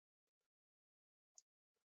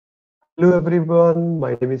Hello everyone,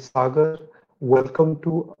 my name is Sagar. Welcome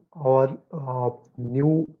to our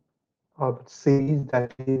new series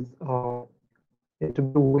that is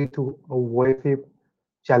interview with OFA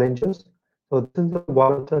challengers. So this is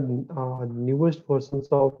one of the newest versions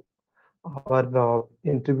of our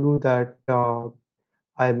interview that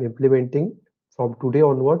I am implementing from today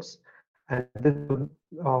onwards. And this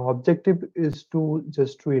objective is to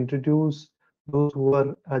just to introduce those who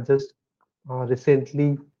are just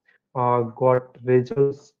recently got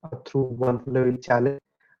results through one level challenge.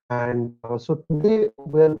 And so today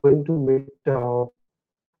we are going to meet a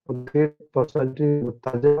great personality,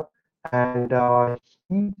 Murtaza, and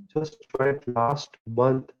he just joined last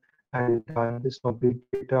month and he just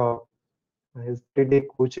completed his 3-day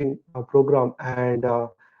coaching program. And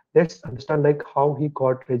let's understand like how he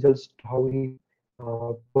got results, how he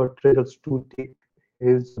got results to take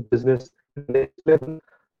his business to the next level.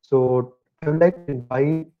 So I would like to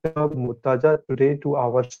invite Murtaza today to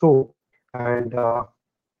our show, and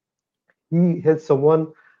he is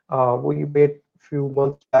someone we met few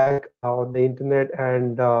months back on the internet,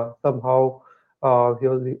 and somehow he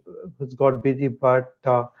was got busy. But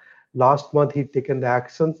last month he taken the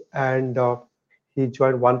actions, and he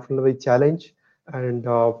joined One Funnel Challenge, and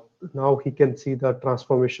now he can see the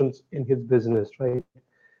transformations in his business, right?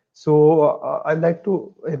 So I'd like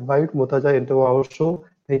to invite Mutaja into our show.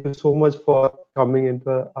 Thank you so much for coming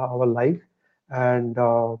into our life, and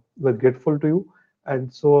we're grateful to you.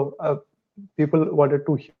 And so people wanted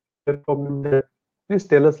to hear from you that please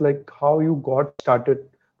tell us like how you got started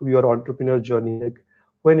to your entrepreneur journey, like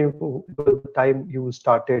when it was the time you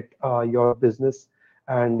started your business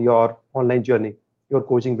and your online journey, your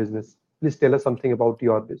coaching business. Please tell us something about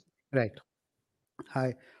your business. Right.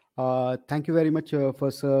 Hi. Thank you very much,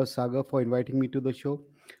 first, Saga, for inviting me to the show.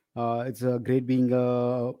 It's great being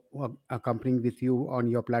accompanying with you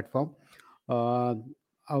on your platform. Uh,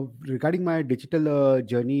 Regarding my digital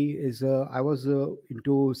journey, is I was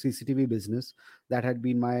into CCTV business. That had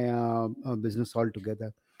been my business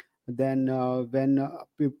altogether. Then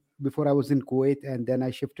before I was in Kuwait, and then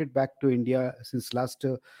I shifted back to India since last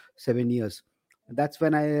 7 years. That's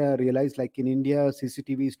when I realized, like in India,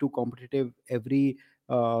 CCTV is too competitive. Every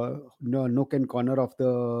no, nook and corner of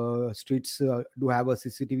the streets do have a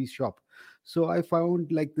CCTV shop. So I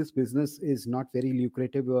found like this business is not very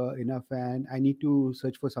lucrative enough, and I need to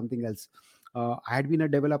search for something else. I had been a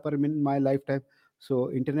developer in my lifetime,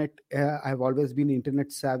 so internet. I've always been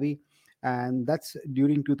internet savvy, and that's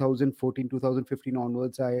during 2014 2015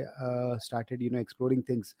 onwards I started exploring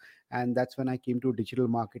things, and that's when I came to digital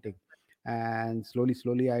marketing. And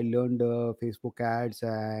slowly I learned Facebook ads,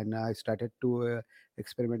 and I started to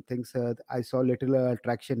experiment things. I saw little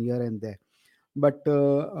traction here and there, but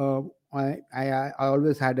I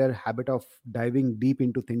always had a habit of diving deep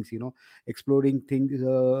into things, exploring things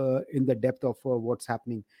in the depth of what's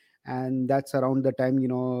happening. And that's around the time,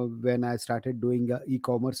 when I started doing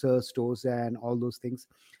e-commerce stores and all those things.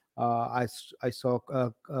 I saw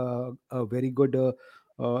a very good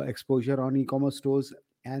exposure on e-commerce stores.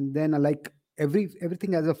 And then like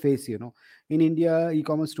everything has a face, in India.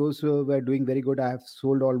 E-commerce stores were doing very good. I have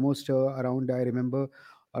sold almost around, I remember,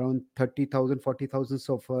 around 30,000, 40,000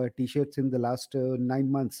 of t-shirts in the last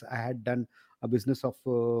 9 months. I had done a business of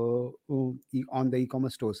on the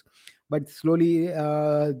e-commerce stores. But slowly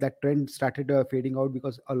that trend started fading out,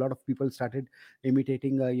 because a lot of people started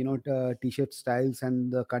imitating t-shirt styles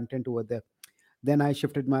and the content over there. Then I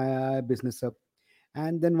shifted my business up.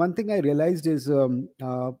 And then one thing I realized is,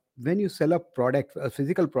 when you sell a product, a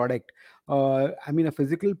physical product, I mean, a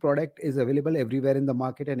physical product is available everywhere in the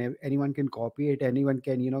market, and anyone can copy it. Anyone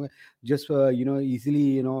can, just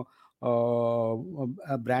easily, brand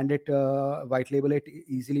it, white label it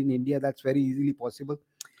easily. In India, that's very easily possible.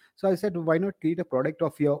 So I said, why not create a product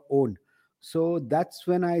of your own? So that's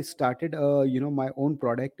when I started my own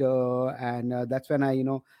product. And that's when I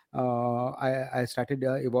started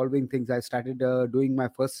evolving things. I started doing my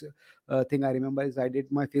first thing I remember is I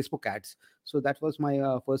did my Facebook ads. So that was my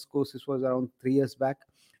first course. This was around 3 years back,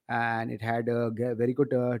 and it had very good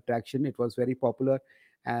traction. It was very popular.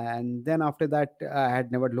 And then after that, I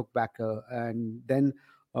had never looked back. And then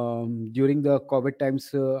during the COVID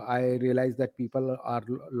times, I realized that people are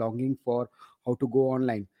longing for how to go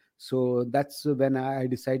online. So that's when I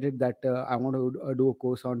decided that I want to do a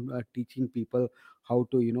course on teaching people how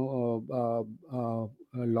to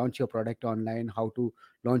launch your product online, how to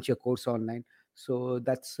launch your course online. So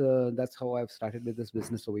that's how I've started with this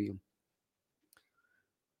business over you.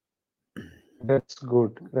 That's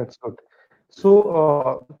good. That's good.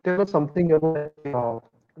 So, tell us something about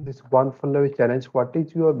this one funnel challenge. What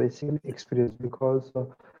is your basically experience? Because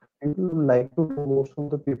people like to know, most of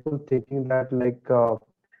the people thinking that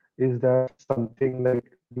is that something like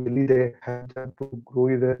really they help them to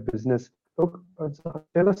grow their business. Look,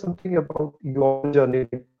 tell us something about your journey,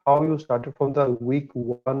 like how you started from the week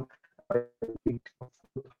one till week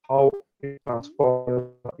fourth, how it transformed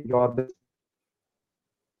your business.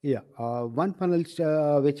 Yeah, one funnel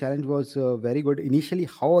way challenge was very good. Initially,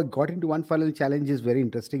 how I got into one funnel challenge is very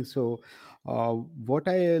interesting. So, what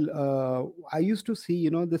I used to see,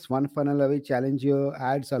 this one funnel away challenge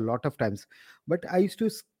ads a lot of times, but I used to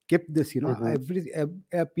skip this.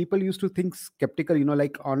 Mm-hmm. People used to think skeptical.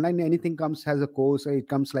 Like online, anything comes has a course. It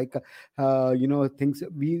comes like, things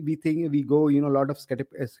we think we go. A lot of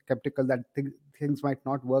skeptical that things might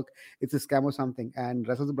not work. It's a scam or something. And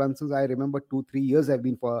Russell Brunson's, I remember 2-3 years I've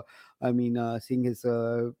been for, seeing his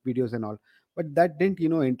videos and all. But that didn't,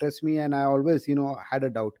 interest me, and I always, had a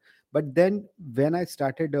doubt. But then when I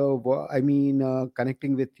started,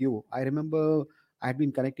 connecting with you, I remember I had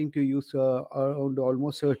been connecting to you around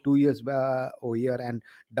almost 2 years over here, and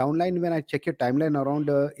downline when I check your timeline around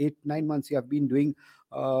 8-9 months, you have been doing.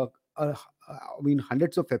 Uh, uh,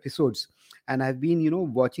 hundreds of episodes, and I've been,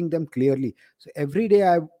 watching them clearly. So every day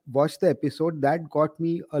I watched the episode. That got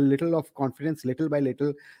me a little of confidence, little by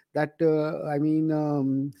little, that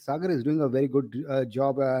Sagar is doing a very good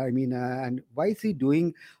job. And why is he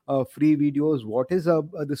doing free videos? What is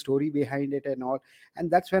the story behind it and all? And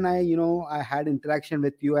that's when I had interaction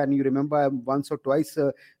with you, and you remember once or twice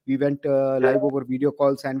we went live over video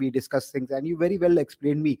calls and we discussed things, and you very well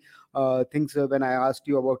explained me things when I asked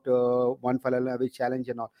you about one Falalavi challenge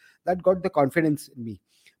and all. That got the confidence in me.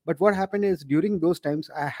 But what happened is during those times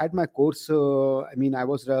I had my course. I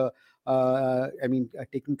was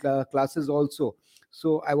taking classes also,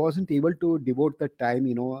 so I wasn't able to devote the time,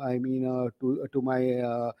 to my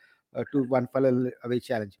to one Falal away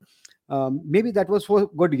challenge. Maybe that was for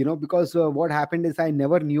good, because what happened is I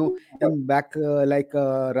never knew in back,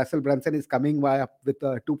 Russell Brunson is coming up with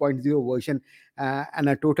a 2.0 version, and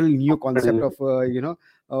a total new concept of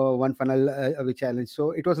one funnel away challenge.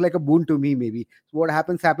 So it was like a boon to me, maybe. So what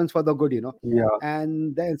happens for the good, Yeah,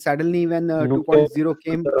 and then suddenly when you came 2.0 to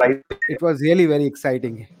came, the right it was really very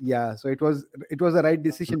exciting. Yeah, so it was the right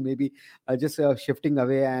decision, maybe. Just shifting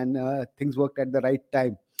away, and things worked at the right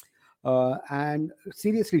time. And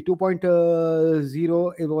seriously,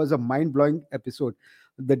 2.0, it was a mind-blowing episode.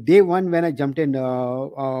 The day one when I jumped in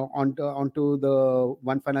onto the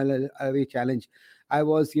one funnel away challenge, I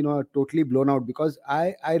was, totally blown out, because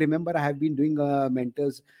I remember I have been doing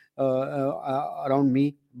mentors around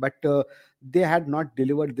me, but they had not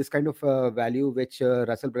delivered this kind of value which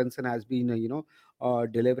Russell Brunson has been,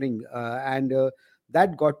 delivering, and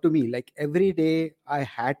that got to me. Like every day I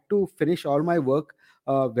had to finish all my work,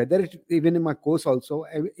 whether it, even in my course also.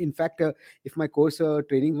 In fact, if my course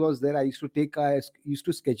training was there, I used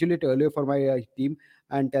to schedule it earlier for my team,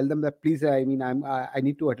 and tell them that, please, I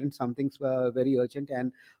need to attend something very urgent,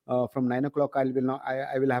 and from 9 o'clock I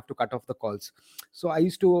will have to cut off the calls. So I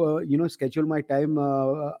used to schedule my time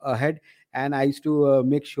ahead, and I used to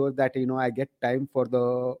make sure that I get time for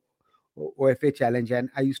the OFA challenge, and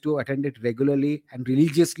I used to attend it regularly and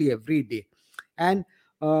religiously every day. And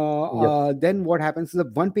yes. then what happens is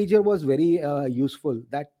the one pager was very useful.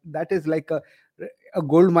 That is like a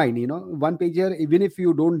gold mine. One pager, even if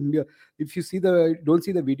you don't, if you don't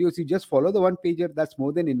see the videos, you just follow the one pager. That's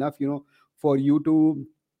more than enough, for you to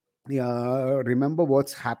remember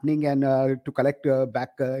what's happening, and to collect back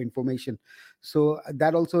information. So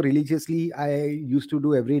that also religiously I used to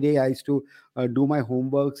do every day. I used to do my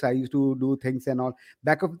homeworks, I used to do things and all.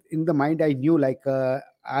 Back of in the mind, I knew, like,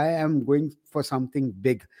 I am going for something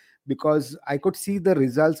big, because I could see the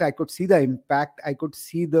results, I could see the impact, I could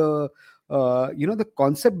see the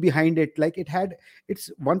concept behind it. Like,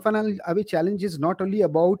 it's one funnel away challenge is not only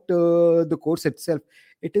about the course itself.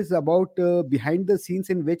 It is about behind the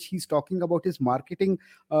scenes, in which he's talking about his marketing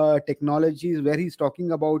technologies, where he's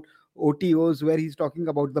talking about OTOs, where he's talking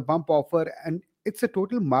about the bump offer, and it's a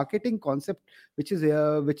total marketing concept, which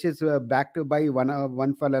is backed by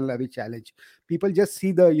one funnel away challenge. People just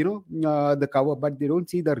see the cover, but they don't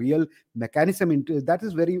see the real mechanism into that.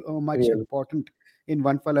 Is very much Real. important in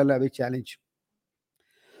one funnel away challenge.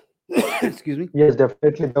 Excuse me. Yes,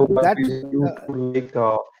 definitely. The one That's page you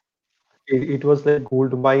told, it was like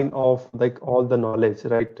gold mine of like all the knowledge,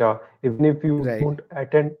 right? Even if you right. don't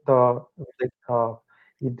attend the like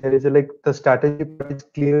there is a like the strategy part is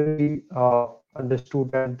clearly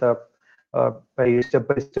understood, and the by step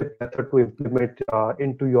method to implement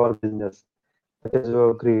into your business. That is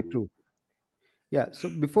great. True. Yeah. So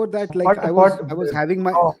before So that, like, I was having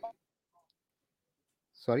my, how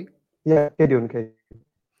sorry. yeah, carry on, carry on.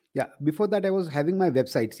 Yeah, before that I was having my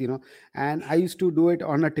websites, and I used to do it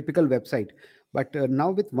on a typical website. But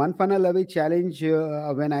now with one funnel away challenge,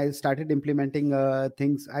 when I started implementing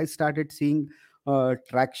things, I started seeing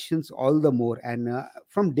tractions all the more. And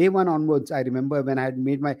from day one onwards, I remember when I had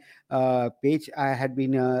made my page, I had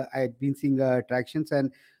been seeing tractions.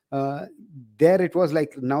 And uh, there it was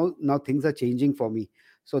like, now things are changing for me.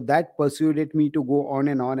 So that persuaded me to go on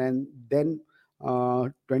and on. And then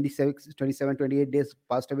 26, 27, 28 days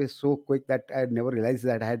passed away so quick that I had never realized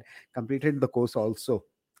that I had completed the course also.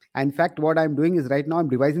 And in fact, what I'm doing is right now I'm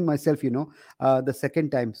revising myself, the second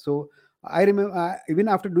time. So I remember, even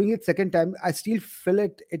after doing it second time, I still feel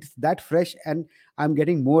it's that fresh, and I'm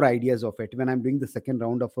getting more ideas of it when I'm doing the second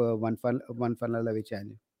round of one funnel away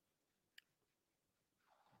challenge.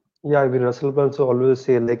 Yeah, I mean, Russell Burns always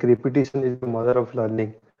say like repetition is the mother of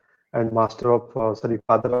learning and master of, sorry,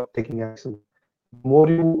 father of taking action. The more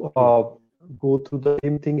you True. go through the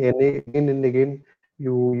same thing again and again,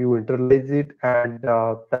 you internalize it, and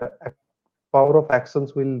the power of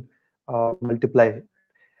actions will multiply,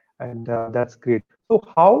 and that's great. So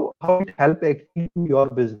how it help actually to your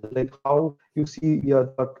business? Like how you see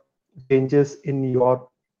your the changes in your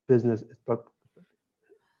business?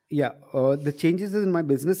 Yeah, the changes in my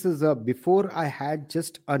business is, before I had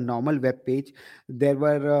just a normal web page. There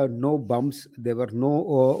were no bumps, there were no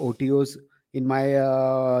OTOs in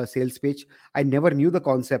my sales page. I never knew the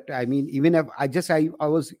concept. I mean, even if I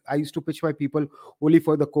used to pitch my people only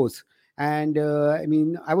for the course. And I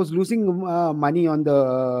mean, I was losing money on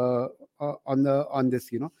this,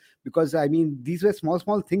 because I mean, these were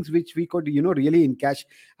small things which we could, really in cash.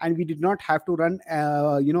 And we did not have to run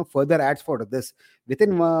further ads for this.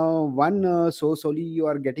 Within one source only, you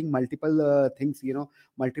are getting multiple things,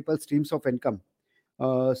 multiple streams of income.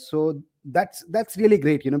 So that's really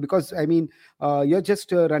great, because I mean, you're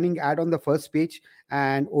just running ad on the first page.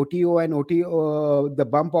 And OTO, the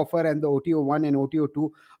bump offer, and the OTO 1 and OTO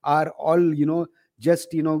 2 are all,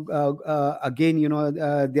 just, again,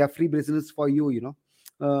 they are free business for you,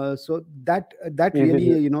 so that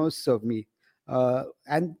really, Yes. served me.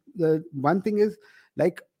 And the one thing is,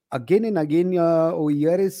 like, again and again, over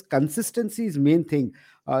here is consistency is main thing.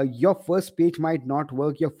 Your first page might not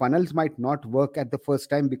work, your funnels might not work at the first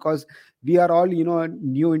time, because we are all,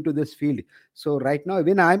 new into this field. So right now,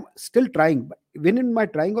 when I'm still trying, but when in my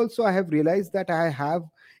trying also, I have realized that I have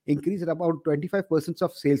increased about 25%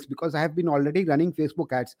 of sales, because I have been already running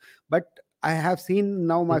Facebook ads. But I have seen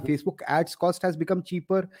now my Mhm. Facebook ads cost has become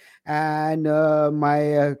cheaper, and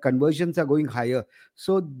my conversions are going higher.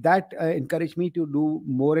 So that encouraged me to do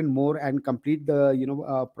more and more and complete the,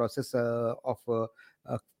 process of uh,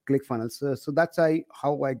 ClickFunnels. So that's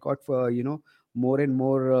how I got for, more and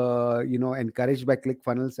more, encouraged by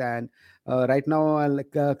ClickFunnels. And right now,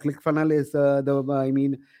 like, ClickFunnel is the I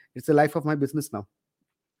mean, it's the life of my business now.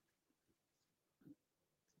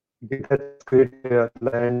 Okay, that's great to hear.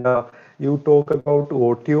 And you talk about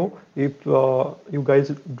OTO. If you guys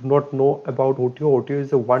do not know about OTO, OTO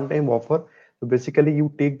is a one-time offer. So basically,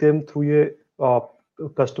 you take them through a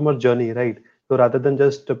customer journey, right? So rather than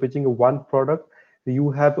just pitching one product,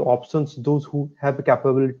 you have options. Those who have the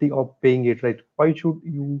capability of paying it, right? Why should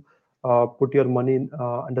you put your money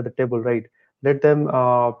under the table, right? Let them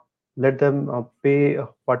pay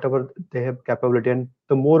whatever they have capability, and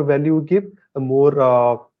the more value you give, the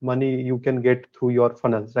more money you can get through your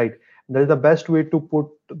funnels, right? That is the best way to put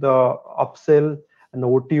the upsell and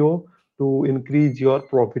OTO to increase your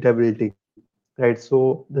profitability, right?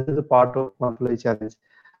 So this is a part of monthly challenge.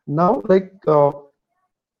 Now,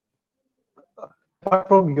 apart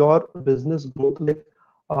from your business growth,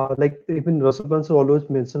 like even Russell Brunson always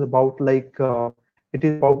mentioned about it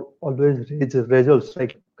is about always results.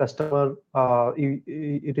 Like customer,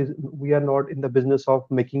 it is we are not in the business of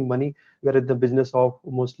making money. We are in the business of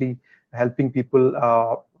mostly helping people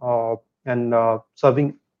and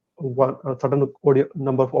serving one a certain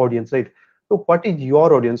number of audience, right? So what is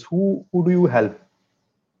your audience? Who do you help?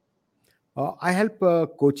 I help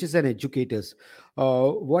coaches and educators.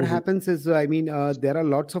 What Mhm. happens is, I mean, there are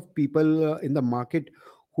lots of people in the market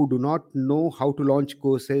who do not know how to launch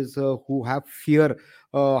courses, who have fear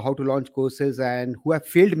how to launch courses, and who have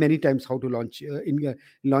failed many times how to launch in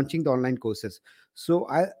launching the online courses. So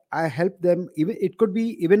I help them. Even it could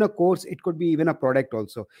be even a course, it could be even a product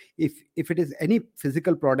also. If it is any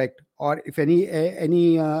physical product, or if any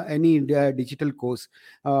digital course,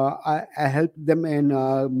 I help them in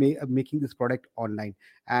making this product online.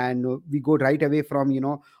 And we go right away from,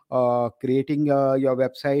 creating your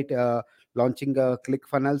website, launching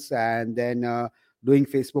ClickFunnels, and then doing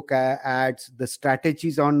Facebook ads, the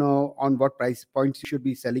strategies on what price points you should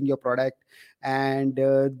be selling your product, and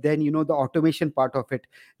then the automation part of it.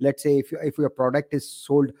 Let's say if your product is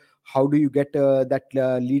sold, how do you get that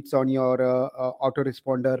leads on your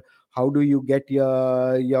autoresponder? How do you get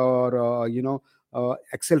your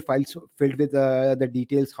Excel files filled with the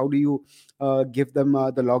details? How do you give them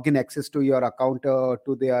the login access to your account,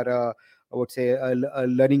 to their I would say a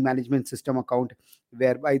learning management system account,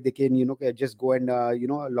 whereby they can just go and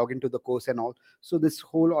log into the course and all. So this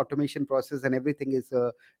whole automation process and everything is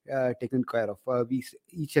taken care of.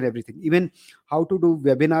 Each and everything, even how to do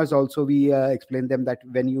webinars also, we explain them that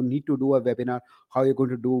when you need to do a webinar, how you're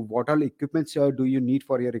going to do, what all equipments do you need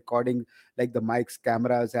for your recording, like the mics,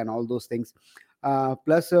 cameras, and all those things.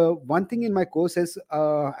 Plus, one thing in my course is,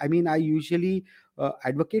 I usually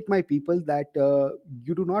advocate my people that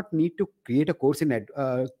you do not need to create a course in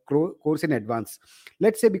advance.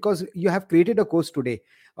 Let's say because you have created a course today,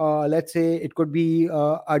 let's say it could be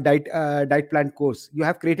a diet plan course. You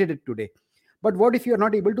have created it today, but what if you are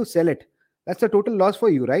not able to sell it? That's a total loss for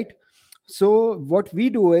you, right? So what we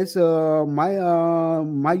do is, my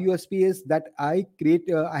USP is that I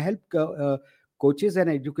help coaches and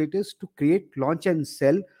educators to create, launch, and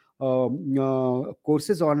sell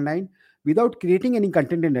courses online without creating any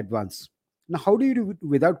content in advance. Now, how do you do it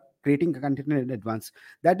without creating content in advance?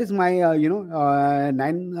 That is my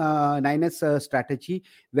 9S strategy,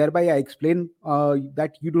 whereby I explain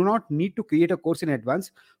that you do not need to create a course in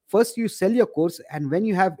advance. First, you sell your course, and when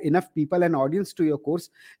you have enough people and audience to your course,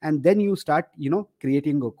 and then you start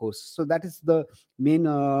creating a course. So that is the main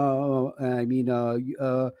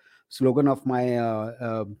slogan of my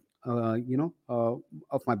of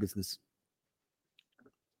my business.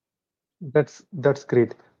 That's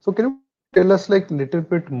great. So can you tell us like little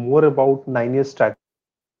bit more about 9 year strategy?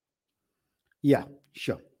 Yeah,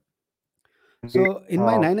 sure. And So in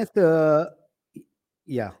my 9th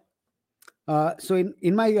yeah. So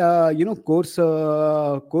in my course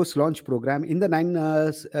launch program, in the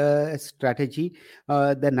 9 strategy,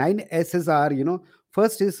 the 9 S's are,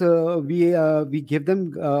 first is, we give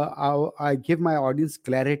them I give my audience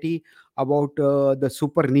clarity about the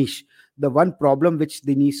super niche, the one problem which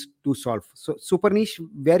they need to solve. So super niche,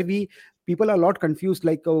 where we people are a lot confused,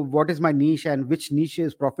 like what is my niche and which niche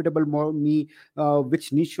is profitable more me,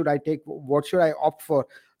 which niche should I take, what should I opt for,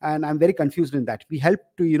 and I'm very confused in that. We help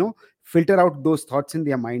to filter out those thoughts in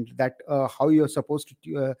their mind, that how you're supposed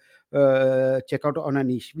to check out on a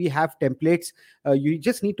niche. We have templates. You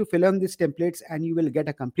just need to fill in these templates, and you will get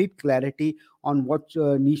a complete clarity on what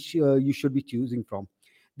niche you should be choosing from.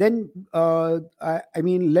 Then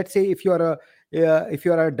let's say if you are a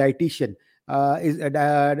dietitian, a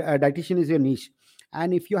dietitian is your niche,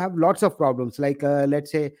 and if you have lots of problems, like let's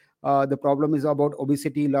say the problem is about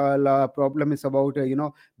obesity, problem is about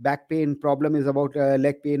back pain, problem is about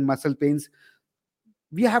leg pain, muscle pains.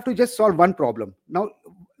 We have to just solve one problem. Now,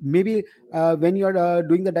 maybe when you're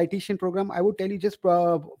doing the dietitian program, I would tell you just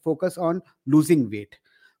focus on losing weight.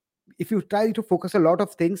 If you try to focus a lot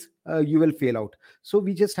of things, you will fail out. So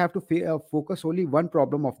we just have to focus only one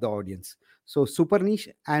problem of the audience. So super niche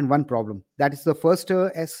and one problem, that is the first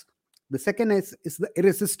S. The second is the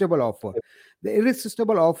irresistible offer. The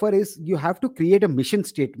irresistible offer is, you have to create a mission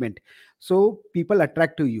statement so people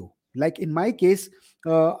attract to you. Like in my case,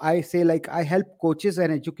 I say, like, I help coaches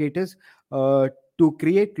and educators to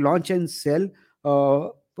create, launch, and sell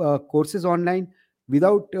courses online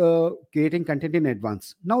without creating content in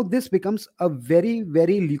advance. Now this becomes a very,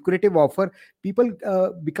 very lucrative offer. People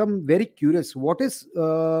become very curious. What is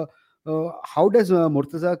how does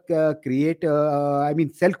Murtaza create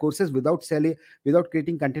sell courses without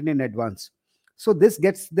creating content in advance? So this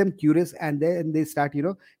gets them curious, and then they start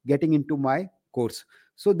getting into my course.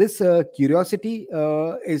 So this curiosity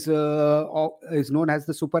is known as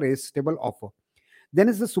the super irresistible offer. Then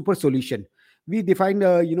is the super solution. We defined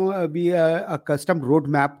we a custom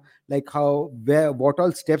roadmap, like how, where, what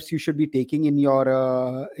all steps you should be taking in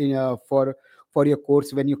your for your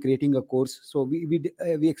course when you're creating a course. So we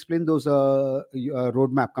explain those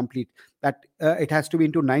roadmap complete, that it has to be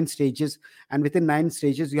into 9 stages, and within 9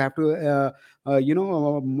 stages you have to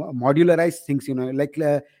modularize things, like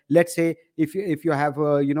let's say if you have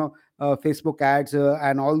Facebook ads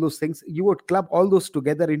and all those things, you would club all those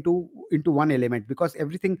together into one element, because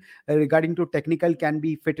everything regarding to technical can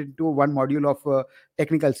be fit into one module of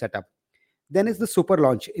technical setup. Then is the super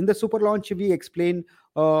launch. In the super launch, we explain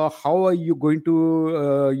how are you going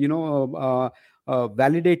to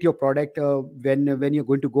validate your product when you're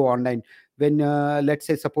going to go online. When let's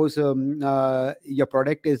say, suppose your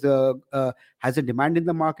product is has a demand in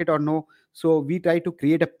the market or no. So we try to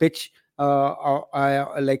create a pitch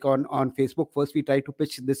like on Facebook. First we try to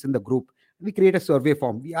pitch this in the group. We create a survey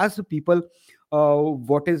form. We ask the people,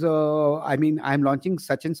 what is I mean, I'm launching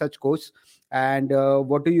such and such course, and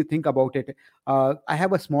what do you think about it? I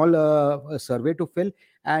have a small survey to fill,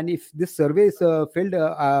 and if this survey is filled,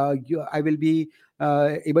 I will be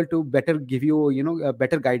able to better give you,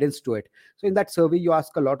 better guidance to it. So in that survey you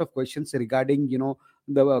ask a lot of questions regarding,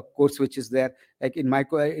 the course which is there. Like in my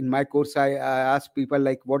course, I ask people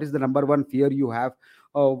like, what is the number one fear you have?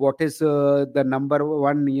 What is the number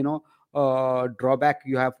one, drawback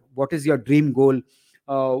you have? What is your dream goal?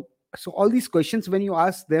 uh, so all these questions, when you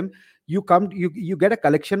ask them, you get a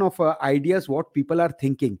collection of ideas what people are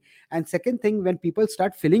thinking. And second thing, when people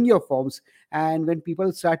start filling your forms, and when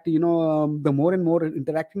people start, the more and more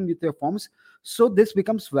interacting with your forms, so this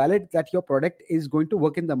becomes valid that your product is going to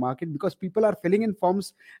work in the market, because people are filling in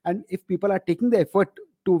forms. And if people are taking the effort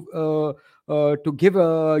to give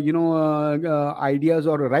ideas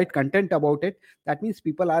or write content about it, that means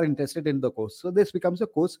people are interested in the course. So this becomes a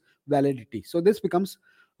course validity. So this becomes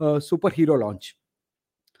a superhero launch.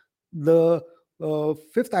 The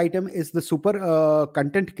fifth item is the super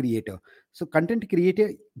content creator. So content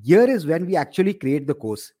creator, here is when we actually create the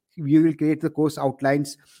course. We will create the course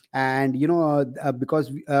outlines, and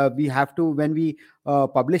because we have to, when we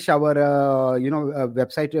publish our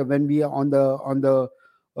website, when we are on the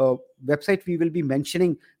uh, website, we will be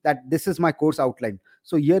mentioning that this is my course outline.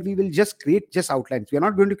 So here we will just create just outlines. We are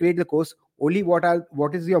not going to create the course. Only what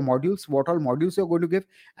is your modules, what all modules you're going to give,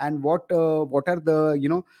 and what are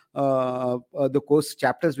the the course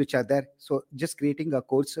chapters which are there. So just creating a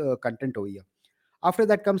course content over here. After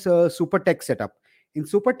that comes a super tech setup. In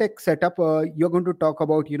super tech setup, you're going to talk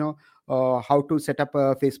about, how to set up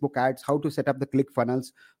Facebook ads, how to set up the click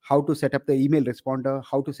funnels, how to set up the email responder,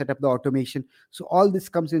 how to set up the automation. So all this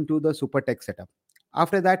comes into the super tech setup.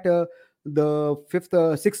 After that,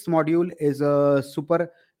 the sixth module is a super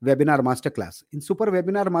webinar masterclass. In super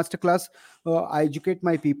webinar masterclass, I educate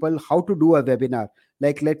my people how to do a webinar.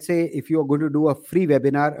 Like, let's say if you are going to do a free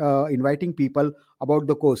webinar inviting people about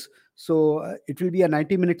the course, so it will be a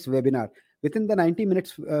 90 minutes webinar. Within the 90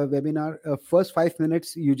 minutes webinar, first 5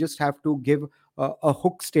 minutes you just have to give a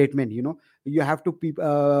hook statement. You have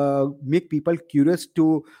to make people curious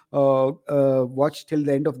to watch till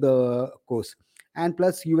the end of the course. And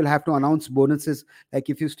plus you will have to announce bonuses. Like,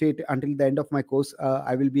 if you stay until the end of my course,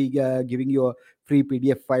 I will be giving you a free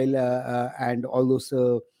PDF file, and all those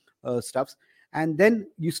stuffs. And then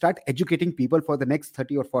you start educating people for the next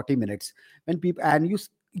 30 or 40 minutes. When people, and you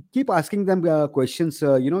keep asking them questions,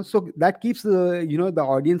 so that keeps the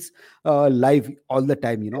audience live all the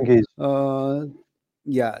time. Engage.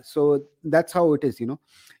 Yeah, so that's how it is.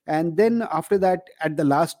 And then after that, at the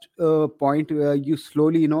last point, you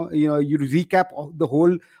slowly, you recap of the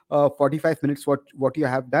whole 45 minutes what you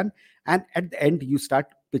have done. And at the end you start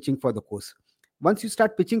pitching for the course. Once you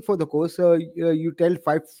start pitching for the course, you tell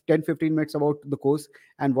 5, 10, 15 minutes about the course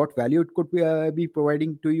and what value it could be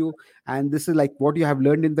providing to you. And this is like what you have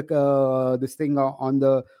learned in the this thing on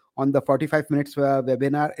the 45 minutes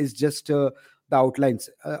webinar is just the outlines.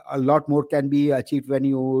 A lot more can be achieved when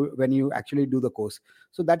you actually do the course.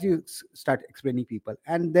 So that you start explaining people,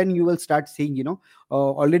 and then you will start seeing,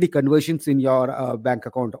 already conversions in your bank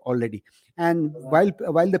account already. And while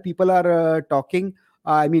the people are talking,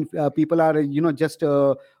 I mean, people are, just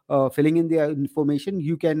filling in their information,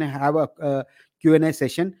 you can have a Q&A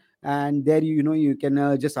session, and there you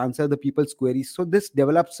can just answer the people's queries. So this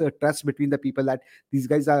develops trust between the people, that these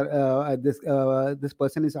guys are this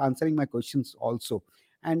person is answering my questions also.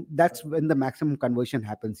 And that's when the maximum conversion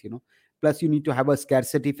happens. Plus you need to have a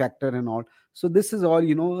scarcity factor and all. So this is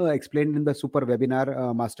all, explained in the super webinar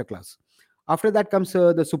masterclass. After that comes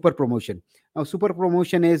the super promotion. Now super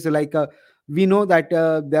promotion is like, we know that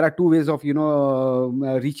there are two ways of,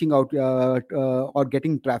 reaching out or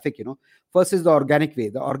getting traffic. First is the organic way.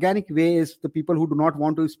 The organic way is the people who do not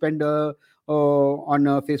want to spend on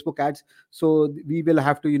Facebook ads. So we will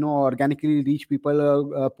have to, organically reach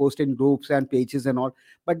people, post in groups and pages and all.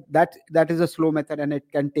 But that is a slow method, and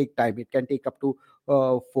it can take time. It can take up to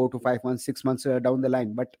 4 to 5 months, 6 months down the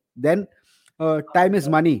line. But then time is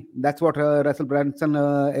money. That's what Russell Brunson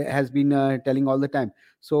has been telling all the time.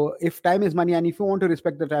 So if time is money, and if you want to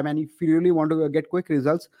respect the time, and if you really want to get quick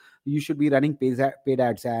results, you should be running paid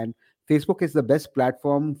ads. And Facebook is the best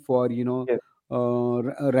platform for, Yes.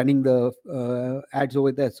 running the ads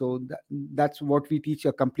over there. So that's what we teach,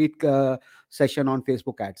 a complete session on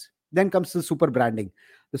Facebook ads. Then comes the super branding.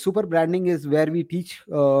 The super branding is where we teach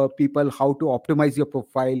people how to optimize your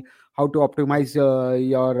profile, how to optimize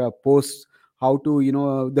your posts, how to,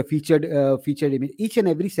 the featured image. Each and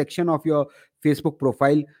every section of your Facebook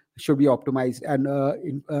profile should be optimized. And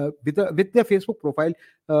with the Facebook profile,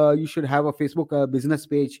 you should have a Facebook business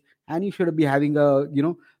page, and you should be having a,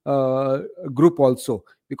 group also,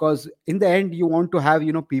 because in the end you want to have,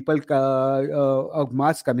 people, a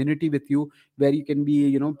mass community with you, where you can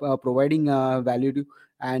be, providing value to,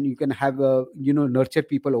 and you can have, nurture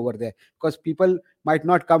people over there, because people might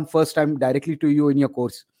not come first time directly to you in your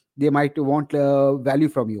course. They might want value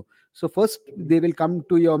from you. So first they will come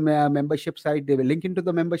to your membership site, they will link into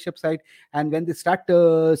the membership site, and when they start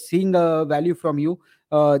seeing value from you,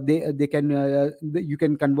 they can, you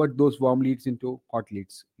can convert those warm leads into hot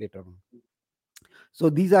leads later on. So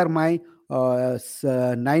these are my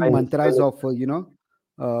nine Nice. mantras of,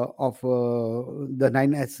 of the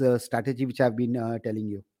 9S strategy, which I've been telling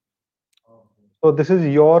you. So this is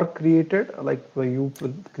your created, like you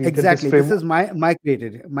created this Exactly, this framework. is my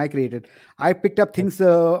created. I picked up things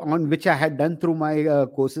on which I had done through my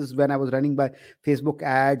courses when I was running by Facebook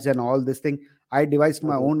ads and all this thing. I devised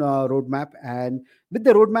my Mhm. own roadmap, and with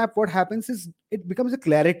the roadmap, what happens is it becomes a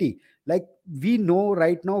clarity. Like, we know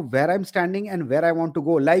right now where I'm standing and where I want to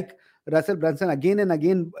go. Like Russell Brunson, again and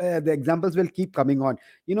again, the examples will keep coming on.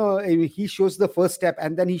 He shows the first step,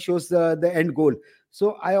 and then he shows the end goal.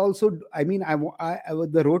 So I also, I mean,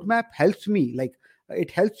 the roadmap helps me, like, it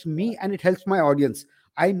helps me and it helps my audience.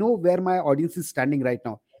 I know where my audience is standing right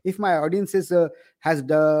now. If my audience is has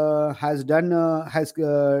done has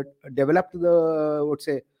developed the, what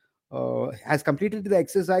say, has completed the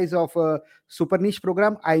exercise of super niche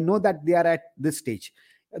program, I know that they are at this stage.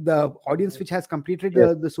 The audience which has completed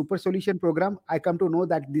Yes. the super solution program, I come to know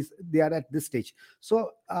that this they are at this stage.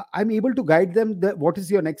 So I'm able to guide them, what is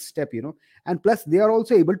your next step, and plus they are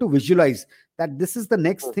also able to visualize that this is the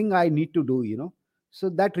next thing I need to do, so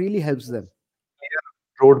that really helps them.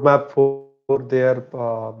 Roadmap for their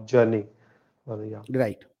journey. Yeah.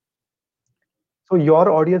 Right. So your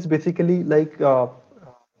audience basically like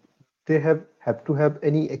they have to have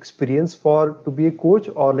any experience for to be a coach,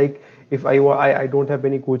 or like if I don't have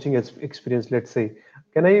any coaching experience, let's say,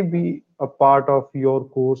 can I be a part of your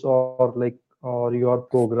course or like or your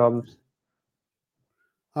programs?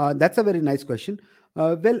 That's a very nice question.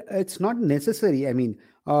 Well, it's not necessary. I mean,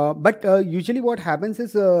 but usually what happens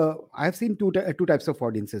is, I've seen two types of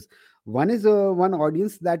audiences. One is one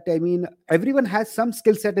audience that, I mean, everyone has some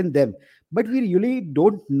skill set in them, but we really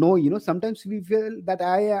don't know. Sometimes we feel that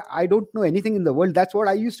I don't know anything in the world. That's what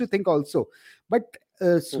I used to think also. But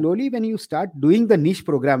slowly, when you start doing the niche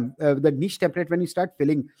program, the niche template, when you start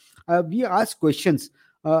filling, we ask questions.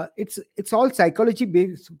 It's all psychology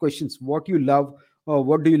based questions. What you love,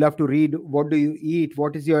 what do you love to read, what do you eat,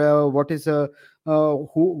 what is your what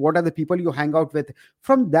are the people you hang out with.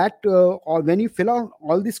 From that, or when you fill out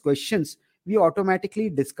all these questions, we automatically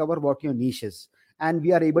discover what your niche is, and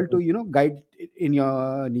we are able to, Mhm. guide in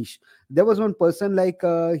your niche. There was one person, like,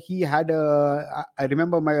 he had I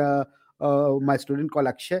remember my student called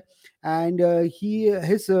Akshay, and he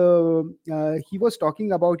was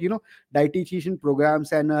talking about, dietitian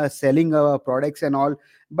programs and selling products and all.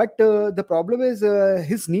 But the problem is,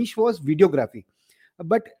 his niche was videography.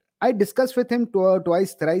 But I discussed with him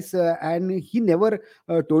twice, thrice, and he never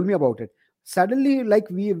told me about it. Suddenly, like,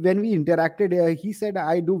 when we interacted, he said,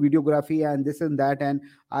 I do videography and this and that, and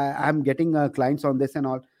I'm getting clients on this and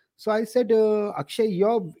all. So I said, Akshay,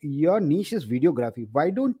 your niche is videography.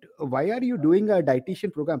 Why are you doing a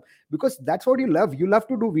dietitian program? Because that's what you love. You love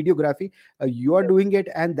to do videography. You are doing it,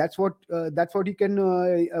 and that's what you can,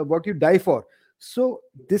 what you die for. So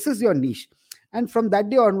this is your niche. And from that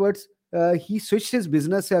day onwards, he switched his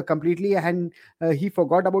business completely, and he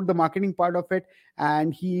forgot about the marketing part of it,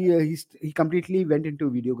 and he completely went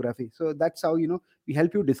into videography. So that's how, we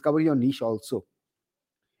help you discover your niche also.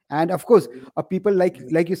 And of course, people,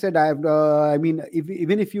 like you said, I mean,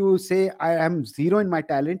 even if you say I am zero in my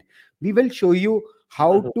talent, we will show you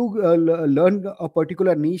how Mhm. to learn a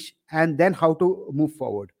particular niche, and then how to move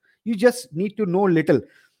forward. You just need to know little.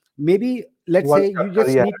 Maybe, let's One say, you chapter,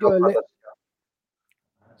 just yeah, need ahead to of others.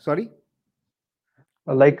 sorry.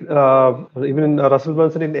 Like even in Russell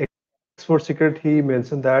Brunson in Expert Secret, he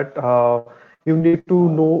mentioned that you need to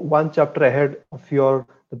know one chapter ahead of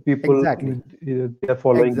the people Exactly. they are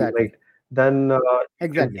following you, right? Exactly. Then you can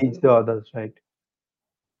Exactly. teach the others, right?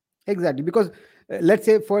 Exactly, because let's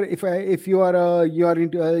say, for if you are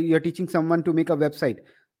into you're teaching someone to make a website,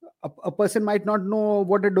 a person might not know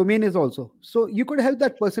what a domain is also. So you could help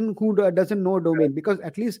that person who doesn't know domain, because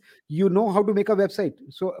at least you know how to make a website.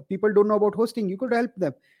 So people don't know about hosting, you could help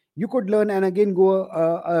them. You could learn, and again go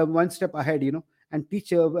one step ahead, and teach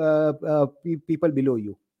people below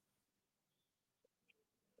you.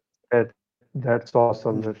 That's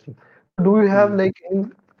awesome. Mm, That's so. Do you have mm. like any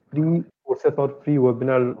free courses or free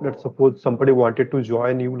webinar? Let's suppose somebody wanted to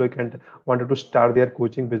join you, like, and wanted to start their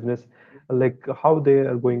coaching business, like how they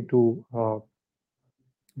are going to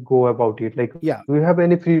go about it? Like, Yeah, do you have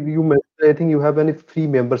any free? I think you have any free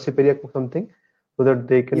membership area or something, so that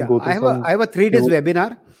they can yeah. go through some I have a 3 days few.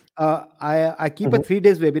 webinar. I keep a Mhm, 3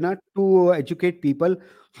 days webinar to educate people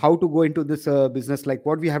how to go into this business. Like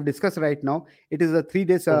what we have discussed right now, it is a 3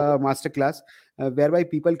 days mhm, masterclass whereby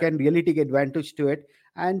people can really take advantage to it.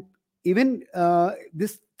 And even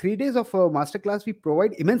this 3 days of masterclass, we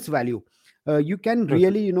provide immense value. You can mhm.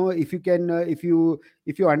 really, if you can, if you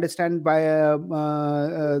understand by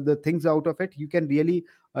the things out of it, you can really,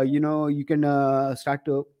 you can start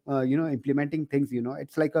to implementing things.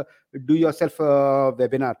 It's like a do yourself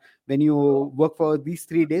webinar. When you work for these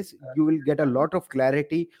 3 days, you will get a lot of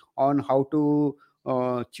clarity on how to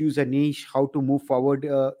choose a niche, how to move forward,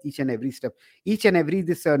 each and every step. Each and every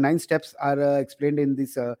This 9 steps are explained in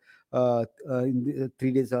this in the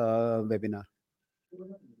 3 days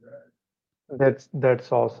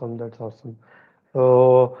That's awesome. That's awesome.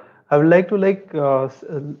 So I would like to like one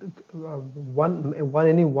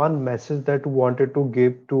message that you wanted to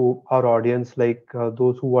give to our audience, like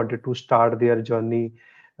those who wanted to start their journey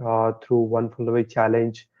through one full away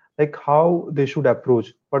challenge, like how they should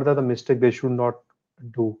approach, what are the mistakes they should not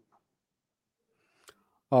do.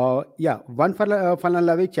 Yeah, one funnel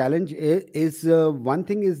away challenge is one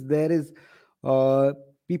thing is there is uh,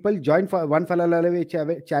 people join for one funnel away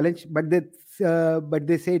challenge, but they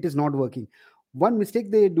say it is not working. One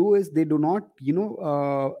mistake they do is they do not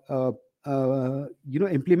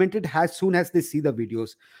implement it as soon as they see the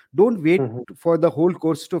videos. Don't wait Mhm. for the whole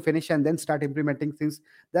course to finish and then start implementing things.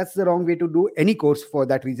 That's the wrong way to do any course for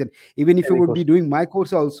that reason. Even if you Any would be question? doing my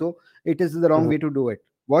course also, it is the wrong Mhm. way to do it.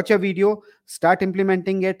 Watch a video, start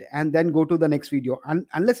implementing it, and then go to the next video.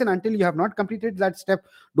 Unless and until you have not completed that step,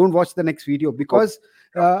 don't watch the next video, Oh, because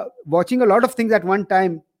watching a lot of things at one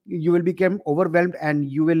time, you will become overwhelmed, and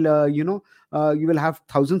you will you will have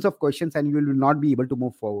thousands of questions, and you will not be able to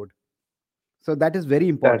move forward. So that is very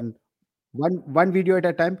that important. One video at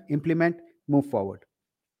a time, implement, move forward.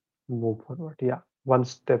 move forward. Yeah, one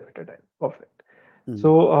step at a time. Perfect. Mm.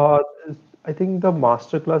 So, I think the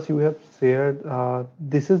masterclass you have shared,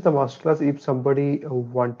 this is the masterclass if somebody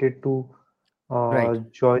wanted to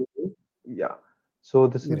Right, join you. Yeah. So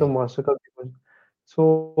this is the right. masterclass.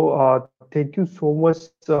 So, thank you so much,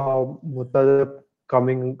 Murtaza,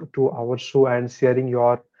 coming to our show and sharing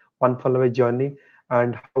your one follow away journey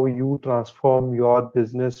and how you transform your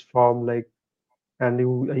business from like, and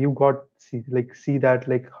you got see that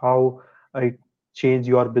like how I change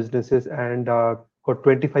your businesses and got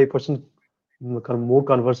 25% more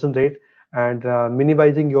conversion rate and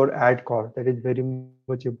minimizing your ad cost. That is very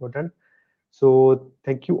much important. So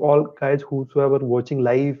thank you all guys whosoever watching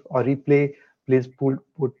live or replay, please put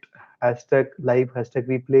hashtag live, hashtag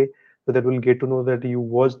replay, so that we'll get to know that you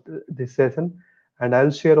watched this session. And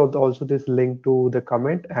I'll share also this link to the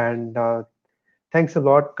comment. And thanks a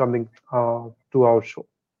lot coming to our show.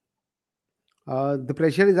 The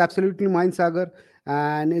pressure is absolutely mine, Sagar,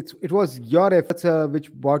 and it was your efforts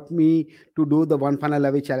which brought me to do the one funnel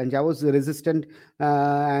away challenge. I was resistant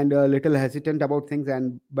and a little hesitant about things,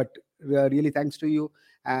 and but really thanks to you,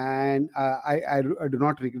 and I do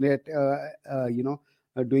not regret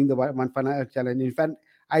doing the one funnel challenge. In fact,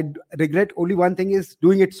 regret only one thing is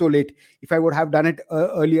doing it so late. If I would have done it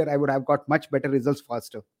earlier, I would have got much better results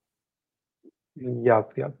faster. Yeah,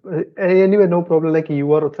 yeah. Anyway, no problem. Like you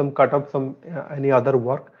or some cut up some any other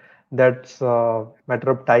work. That's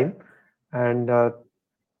matter of time. And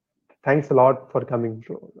thanks a lot for coming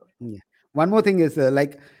through. Yeah. One more thing is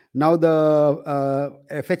like now the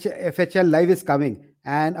FHL live is coming,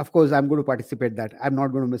 and of course I'm going to participate. That I'm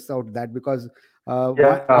not going to miss out that, because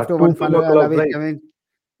Yeah, after two one comma final club, live is right? coming.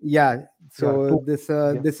 Yeah. Yeah, So two.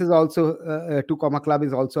 Yeah. this is also two comma club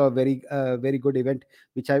is also a very good event,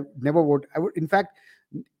 which I never would. I would, in fact,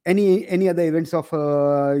 any other events of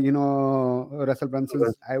Russell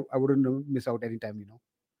Brunson's, I wouldn't miss out anytime.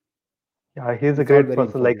 Yeah, he's a It's all great very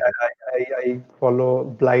person. Like informative. I follow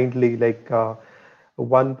blindly. Like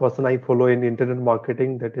one person I follow in internet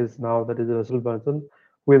marketing that is Russell Brunson,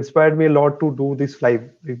 who inspired me a lot to do this live.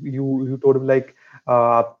 You told him like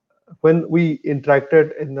uh, when we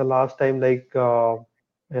interacted in the last time like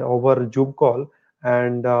over Zoom call,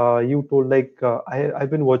 and you told like I've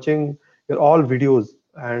been watching your all videos,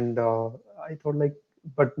 and I thought like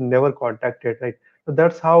but never contacted, right? So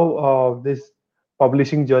that's how this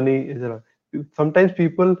publishing journey is. Sometimes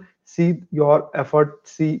people see your effort,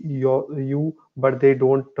 see you, but they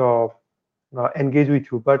don't engage with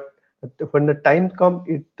you. But But when the time come,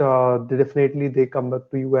 they definitely they come back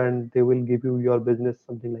to you and they will give you your business,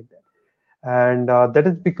 something like that. And that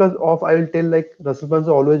is because of, I will tell, like Russell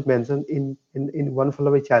Brunson always mentioned in one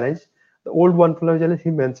flower challenge, the old one flower challenge, he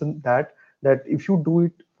mentioned that if you do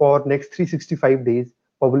it for next 365 days,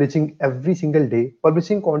 publishing every single day,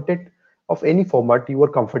 publishing content of any format you are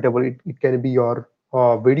comfortable, it can be your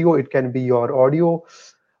video, it can be your audio,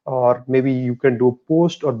 or maybe you can do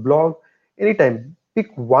post or blog anytime.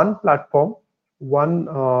 Pick one platform, one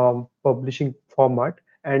publishing format,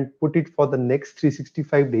 and put it for the next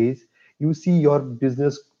 365 days. You see your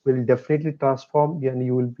business will definitely transform and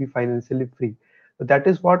you will be financially free. So that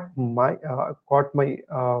is what my caught my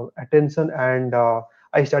attention, and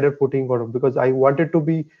I started putting on, because I wanted to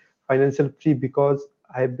be financial free, because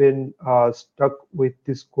I've been stuck with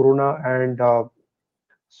this corona and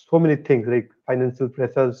so many things like financial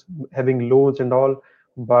pressures, having loans and all.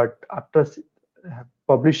 But after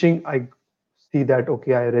publishing, I see that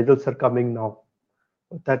okay, results are coming now.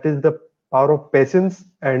 That is the power of patience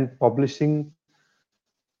and publishing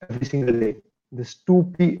every single day. This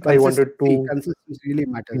two P I wanted Consistency, to, consistency really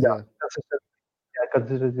matters. yeah, Yeah. consistent, yeah,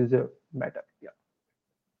 consistency is a matter. Yeah.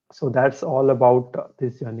 So that's all about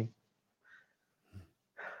this journey.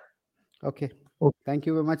 Okay. Okay. Thank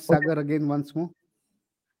you very much, Okay. Sagar, again once more.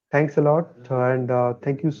 Thanks a lot, and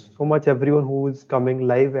thank you so much everyone who is coming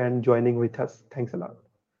live and joining with us. Thanks a lot.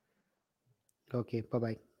 Okay. Bye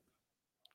bye.